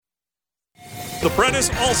The Prentice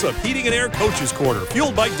Allsup Heating and Air Coaches Corner,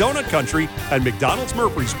 fueled by Donut Country and McDonald's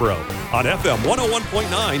Murfreesboro on FM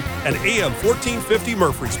 101.9 and AM 1450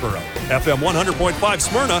 Murfreesboro, FM 100.5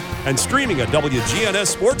 Smyrna, and streaming at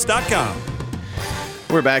WGNSSports.com.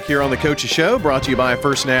 We're back here on the Coaches Show, brought to you by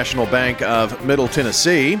First National Bank of Middle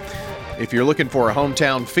Tennessee. If you're looking for a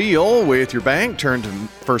hometown feel with your bank, turn to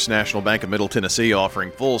First National Bank of Middle Tennessee,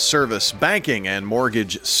 offering full-service banking and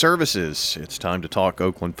mortgage services. It's time to talk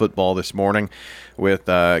Oakland football this morning with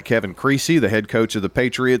Kevin Creasy, the head coach of the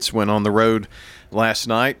Patriots. Went on the road last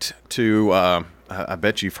night to, I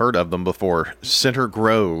bet you've heard of them before, Center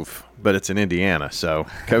Grove, but it's in Indiana. So,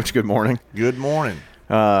 Coach, good morning. Good morning.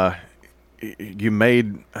 You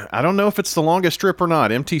made, I don't know if it's the longest trip or not.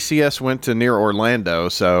 MTCS went to near Orlando,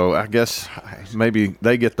 so I guess maybe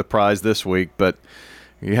they get the prize this week, but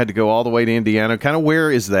you had to go all the way to Indiana. Kind of where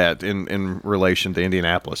is that in relation to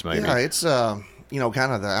Indianapolis, maybe? Yeah, it's, kind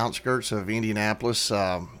of the outskirts of Indianapolis,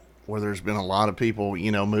 where there's been a lot of people,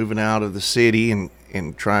 moving out of the city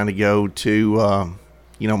and trying to go to,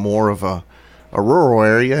 more of a rural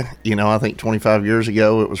area. I think 25 years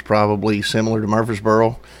ago it was probably similar to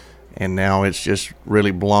Murfreesboro. And now it's just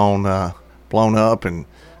really blown up, and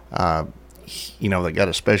they got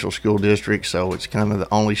a special school district, so it's kind of the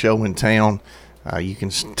only show in town. You can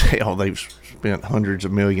tell they've spent hundreds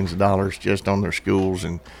of millions of dollars just on their schools,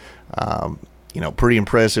 and pretty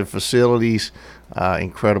impressive facilities,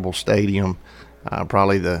 incredible stadium,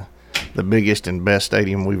 probably the biggest and best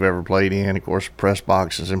stadium we've ever played in. Of course, press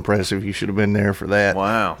box is impressive. You should have been there for that.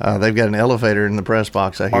 Wow. They've got an elevator in the press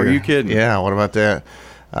box, I hear. Are you kidding? Yeah, what about that?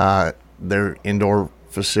 Their indoor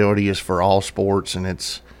facility is for all sports, and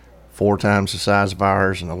it's 4 times the size of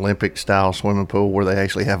ours, an Olympic-style swimming pool where they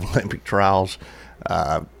actually have Olympic trials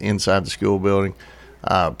inside the school building.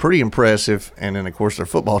 Pretty impressive, and then, of course, their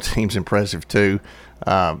football team's impressive too.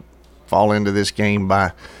 Fall into this game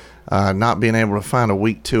by not being able to find a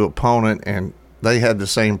Week 2 opponent, and they had the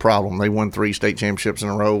same problem. They won 3 state championships in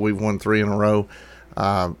a row. We've won 3 in a row.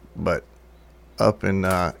 But up in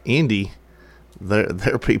Indy,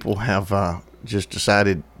 their people have just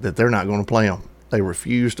decided that they're not going to play them. They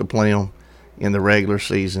refuse to play them in the regular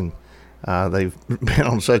season. They've been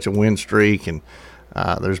on such a win streak, and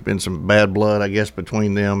there's been some bad blood, I guess,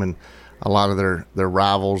 between them and a lot of their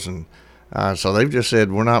rivals. And so they've just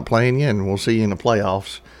said, we're not playing you, and we'll see you in the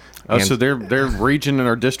playoffs. Oh, so their region and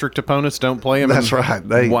our district opponents don't play them? That's right.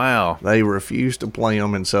 Wow. They refuse to play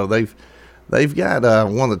them, and so they've got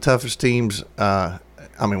one of the toughest teams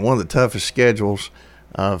one of the toughest schedules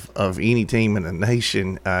of any team in the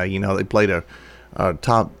nation. They played a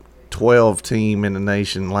top 12 team in the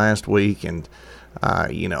nation last week, and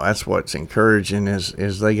that's what's encouraging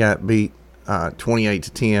is they got beat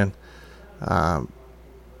 28-10,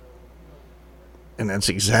 and that's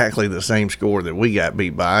exactly the same score that we got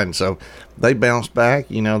beat by. And so they bounced back.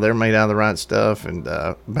 They're made out of the right stuff, and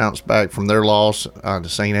bounced back from their loss to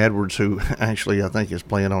St. Edwards, who actually I think is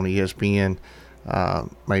playing on ESPN.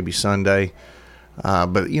 Maybe Sunday,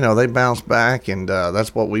 but they bounced back, and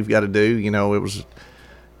that's what we've got to do.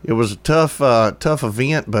 It was a tough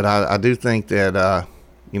event, but I do think that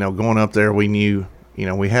going up there, we knew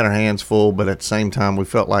we had our hands full, but at the same time we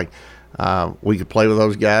felt like we could play with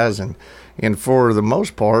those guys, and for the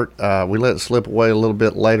most part we let it slip away a little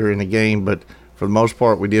bit later in the game, but for the most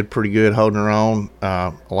part we did pretty good holding our own.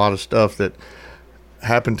 A lot of stuff that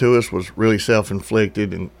happened to us was really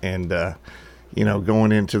self-inflicted, and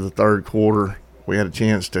going into the third quarter, we had a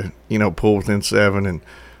chance to, pull within 7, and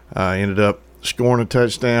ended up scoring a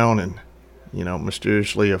touchdown, and,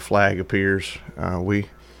 mysteriously a flag appears.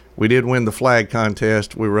 We did win the flag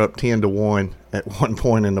contest. We were up 10-1 at one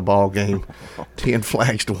point in the ball game, 10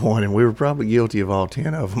 flags to 1, and we were probably guilty of all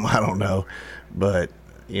 10 of them. I don't know, but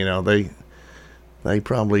they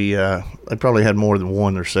probably had more than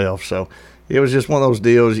one themselves. So it was just one of those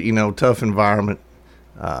deals. Tough environment.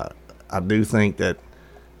 I do think that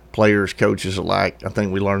players, coaches alike, I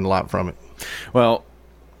think we learned a lot from it. Well,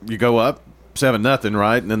 you go up 7-0,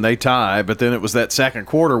 right? And then they tie, but then it was that second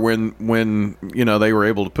quarter when they were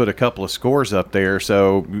able to put a couple of scores up there.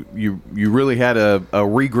 So you really had a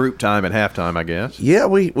regroup time at halftime, I guess. Yeah,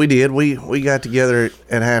 we did. We got together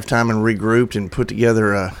at halftime and regrouped and put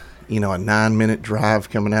together a 9-minute drive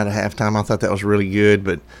coming out of halftime. I thought that was really good,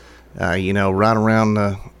 but right around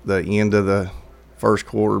the end of the first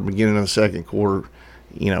quarter, beginning of the second quarter,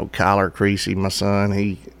 Kevin Creasy, my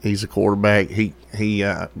son, he's a quarterback. He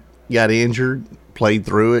got injured, played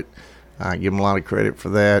through it. I give him a lot of credit for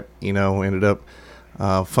that. Ended up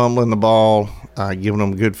fumbling the ball, giving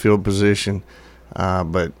them good field position,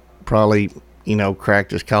 but probably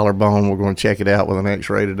cracked his collarbone. We're going to check it out with an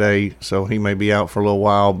x-ray today, so he may be out for a little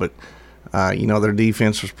while. But, their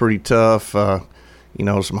defense was pretty tough.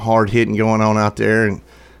 Some hard hitting going on out there. And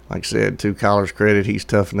like I said, to Kyler's credit, he's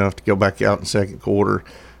tough enough to go back out in second quarter.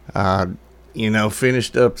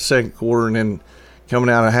 Finished up the second quarter, and then coming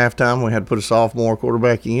out of halftime, we had to put a sophomore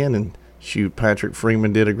quarterback in. And, Patrick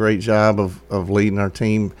Freeman did a great job of leading our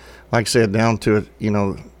team. Like I said, down to it,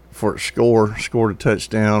 for a scored a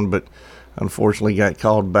touchdown, but unfortunately got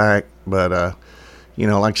called back. But,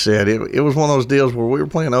 like I said, it was one of those deals where we were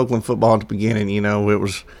playing Oakland football at the beginning. It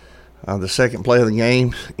was the second play of the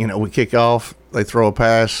game. We kick off, they throw a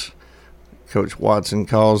pass. Coach Watson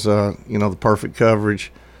calls, the perfect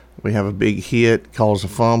coverage. We have a big hit, calls a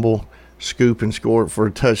fumble, scoop and score it for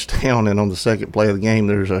a touchdown. And on the second play of the game,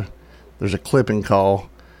 there's a clipping call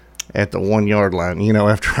at the 1 yard line,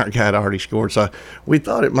 after our guy had already scored. So we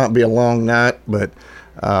thought it might be a long night, but,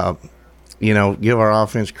 give our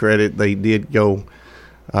offense credit. They did go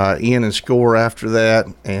in and score after that.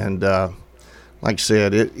 And like I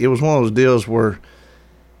said, it was one of those deals where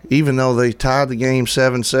even though they tied the game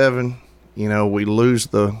 7-7, we lose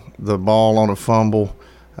the ball on a fumble.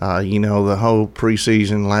 The whole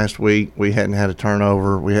preseason last week, we hadn't had a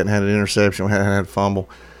turnover. We hadn't had an interception. We hadn't had a fumble.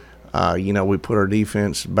 We put our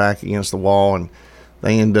defense back against the wall, and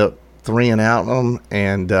they end up 3-and-out on them,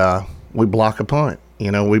 and we block a punt.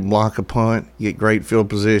 We block a punt, get great field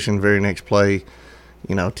position, very next play,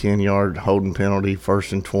 10-yard holding penalty,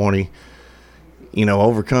 1st and 20.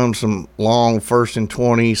 Overcome some long 1st and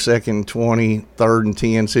 20, 2nd and 20, 3rd and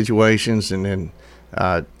 10 situations, and then,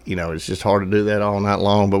 it's just hard to do that all night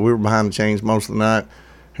long. But we were behind the chains most of the night,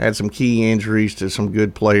 had some key injuries to some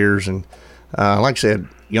good players, and like I said,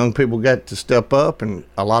 young people got to step up, and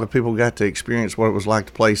a lot of people got to experience what it was like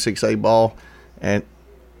to play 6A ball at,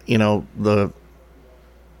 the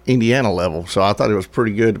Indiana level. So I thought it was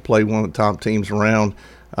pretty good to play one of the top teams around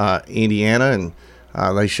Indiana, and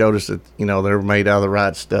they showed us that, they're made out of the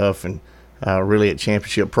right stuff, and really a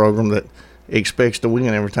championship program that expects to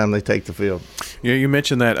win every time they take the field. Yeah, you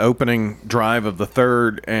mentioned that opening drive of the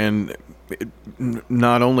third, and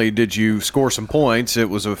not only did you score some points, it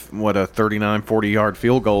was a 39, 40-yard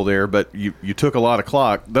field goal there, but you took a lot of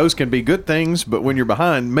clock. Those can be good things, but when you're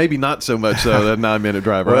behind, maybe not so much so, that 9-minute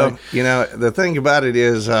drive, right? Well, the thing about it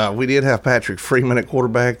is we did have Patrick Freeman at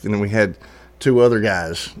quarterback, and then we had two other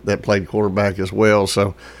guys that played quarterback as well.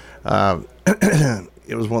 So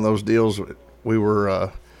it was one of those deals we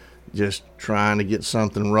were just trying to get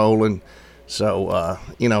something rolling. So,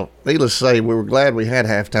 needless to say, we were glad we had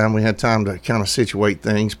halftime. We had time to kind of situate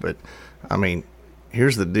things. But,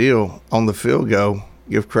 here's the deal. On the field goal,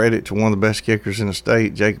 give credit to one of the best kickers in the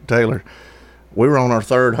state, Jacob Taylor. We were on our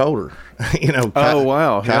third holder. Oh,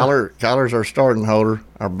 wow. Kyler's our starting holder.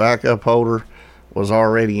 Our backup holder was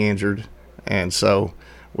already injured. And so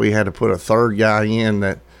we had to put a third guy in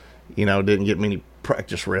that, didn't get many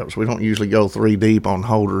practice reps. We don't usually go 3 deep on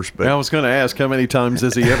holders. But I was going to ask, how many times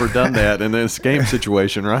has he ever done that in this game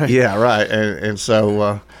situation, right? Yeah, right. And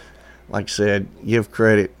so, like I said, give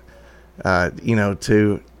credit,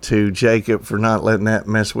 to Jacob for not letting that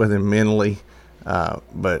mess with him mentally.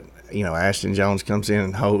 But, Ashton Jones comes in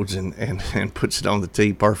and holds and puts it on the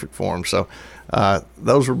tee perfect for him. So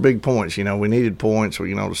those were big points. We needed points,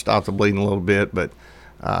 to stop the bleeding a little bit. But,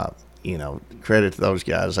 credit to those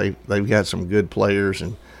guys. They've got some good players,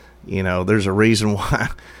 and, there's a reason why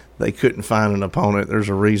they couldn't find an opponent. There's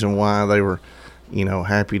a reason why they were,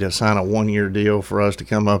 happy to sign a 1-year deal for us to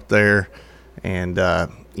come up there. And,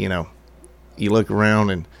 you look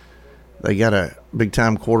around and they got a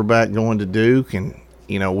big-time quarterback going to Duke, and,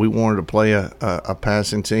 we wanted to play a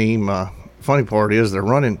passing team. Funny part is the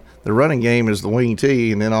running game is the wing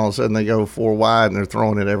tee, and then all of a sudden they go 4 wide and they're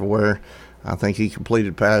throwing it everywhere. I think he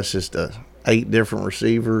completed passes to 8 different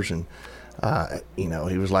receivers, and he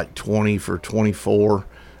was like 20 for 24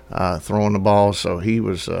 throwing the ball. So he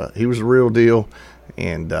was a real deal.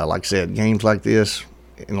 And like I said, games like this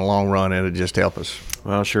in the long run, it'll just help us.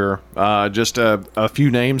 Well, sure. Just a few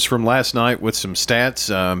names from last night with some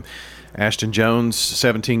stats. Ashton Jones,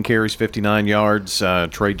 17 carries, 59 yards.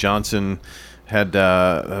 Trey Johnson had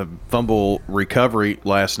a fumble recovery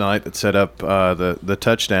last night that set up the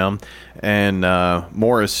touchdown. And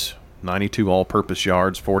Morris, 92 all-purpose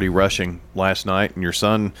yards, 40 rushing last night. And your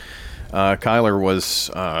son, Kyler, was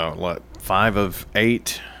 5 of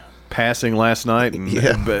 8 passing last night. And,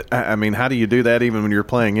 yeah. But, how do you do that even when you're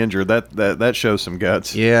playing injured? That shows some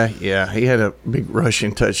guts. Yeah. He had a big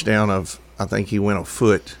rushing touchdown of, I think he went a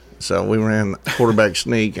foot. So we ran quarterback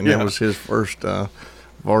sneak, and that was his first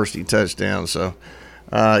varsity touchdown. So,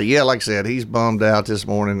 like I said, he's bummed out this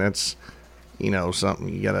morning. That's, something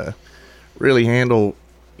you got to really handle,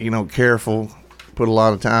 careful, put a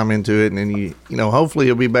lot of time into it. And then, hopefully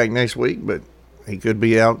he'll be back next week, but he could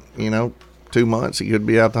be out, 2 months. He could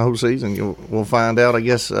be out the whole season. We'll find out, I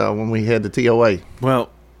guess, when we head to TOA. Well,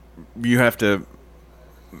 you've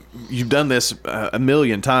done this a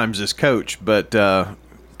million times as coach, but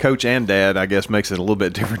coach and dad, I guess, makes it a little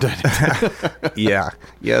bit different. Yeah,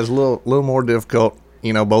 it's a little more difficult.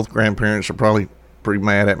 Both grandparents are probably pretty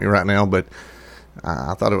mad at me right now, but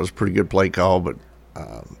I thought it was a pretty good play call. But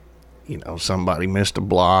somebody missed a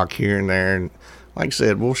block here and there, and like I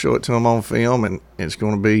said, we'll show it to them on film, and it's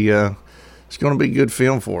going to be good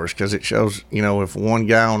film for us, because it shows, if one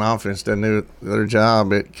guy on offense doesn't do their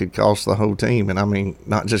job, it could cost the whole team. And I mean,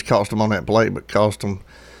 not just cost them on that play, but cost them,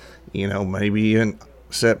 maybe in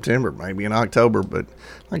September, maybe in October. But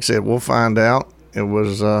like I said, we'll find out. It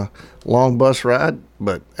was a long bus ride,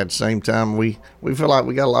 but at the same time, we feel like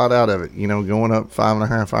we got a lot out of it. Going up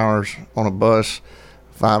 5.5 hours on a bus,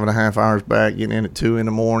 5.5 hours back, getting in at 2 in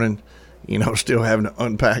the morning, still having to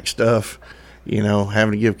unpack stuff,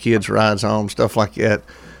 having to give kids rides home, stuff like that.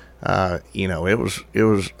 It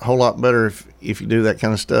was a whole lot better if you do that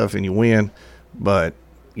kind of stuff and you win. But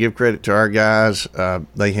give credit to our guys.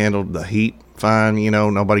 They handled the heat fine,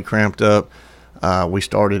 nobody cramped up. We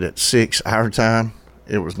started at 6 our time.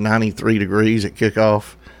 It was 93 degrees at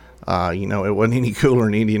kickoff. It wasn't any cooler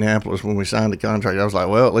in Indianapolis when we signed the contract. I was like,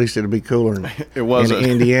 well, at least it'll be cooler in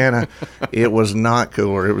Indiana. It was not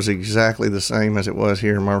cooler. It was exactly the same as it was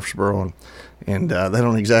here in Murfreesboro. And they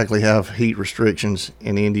don't exactly have heat restrictions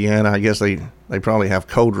in Indiana. I guess they probably have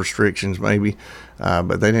cold restrictions maybe,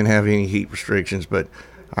 but they didn't have any heat restrictions. But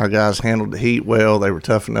our guys handled the heat well. They were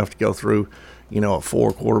tough enough to go through, a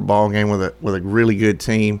 4-quarter ball game with a really good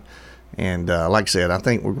team. And like I said, I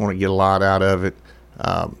think we're going to get a lot out of it.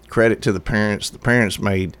 Credit to the parents. The parents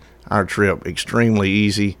made our trip extremely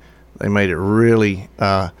easy. They made it really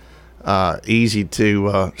easy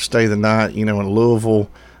to stay the night, in Louisville.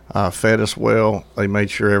 Fed us well. They made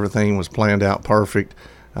sure everything was planned out perfect.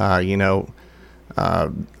 Having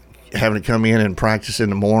to come in and practice in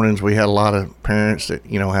the mornings. We had a lot of parents that,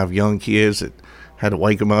 have young kids that had to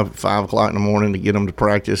wake them up at 5 o'clock in the morning to get them to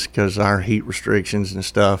practice because of our heat restrictions and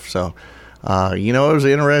stuff. So, it was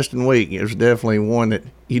an interesting week. It was definitely one that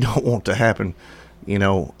you don't want to happen,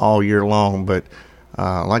 all year long. But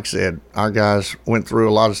like I said, our guys went through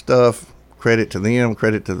a lot of stuff. Credit to them,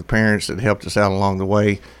 credit to the parents that helped us out along the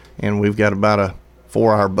way. And we've got about a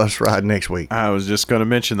 4-hour bus ride next week. I was just going to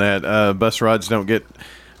mention that. Bus rides don't get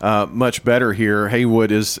much better here.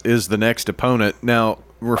 Haywood is the next opponent. Now,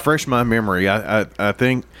 refresh my memory. I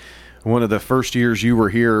think one of the first years you were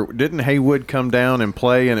here, didn't Haywood come down and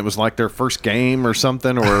play, and it was like their first game or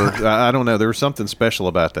something? Or I don't know. There was something special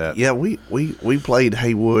about that. Yeah, we played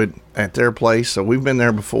Haywood at their place, so we've been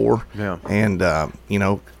there before. Yeah. And,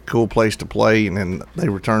 cool place to play, and then they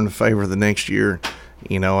returned the favor the next year.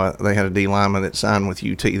 They had a D lineman that signed with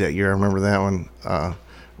UT that year. I remember that one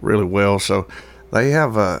really well. So they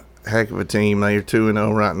have a heck of a team. They are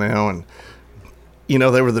 2-0 right now, and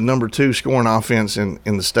they were the number 2 scoring offense in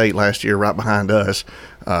the state last year, right behind us.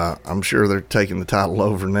 I'm sure they're taking the title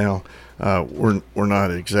over now. We're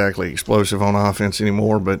not exactly explosive on offense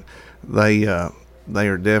anymore, but they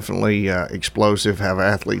are definitely explosive, have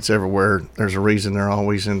athletes everywhere. There's a reason they're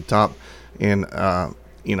always in top in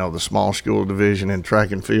the small school division in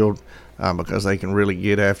track and field, because they can really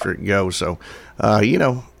get after it and go. So,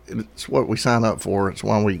 it's what we sign up for. It's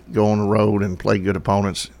why we go on the road and play good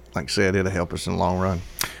opponents. Like I said, it'll help us in the long run.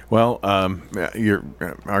 Well,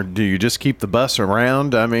 do you just keep the bus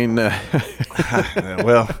around? I mean,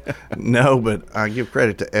 well, no, but I give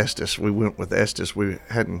credit to Estes. We went with Estes. We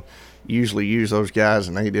hadn't usually used those guys,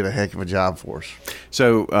 and they did a heck of a job for us.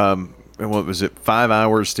 So, what was it? 5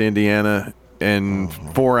 hours to Indiana and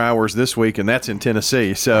 4 hours this week, and that's in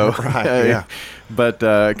Tennessee. So, right, yeah. But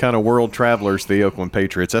kind of world travelers, the Oakland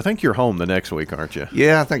Patriots. I think you're home the next week, aren't you?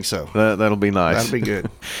 Yeah, I think so. That'll be nice. That'll be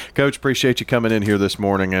good. Coach, appreciate you coming in here this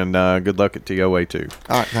morning, and good luck at TOA too.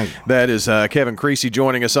 All right, thank you. That is Kevin Creasy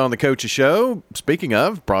joining us on the Coach's Show. Speaking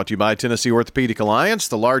of, brought to you by Tennessee Orthopedic Alliance,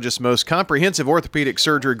 the largest, most comprehensive orthopedic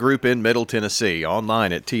surgery group in Middle Tennessee.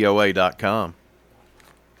 Online at TOA.com.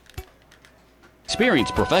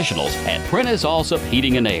 Experienced professionals at Prentice Allsup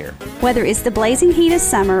Heating and Air. Whether it's the blazing heat of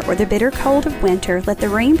summer or the bitter cold of winter, let the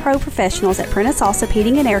Rheem Pro professionals at Prentice Allsup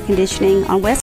Heating and Air Conditioning on West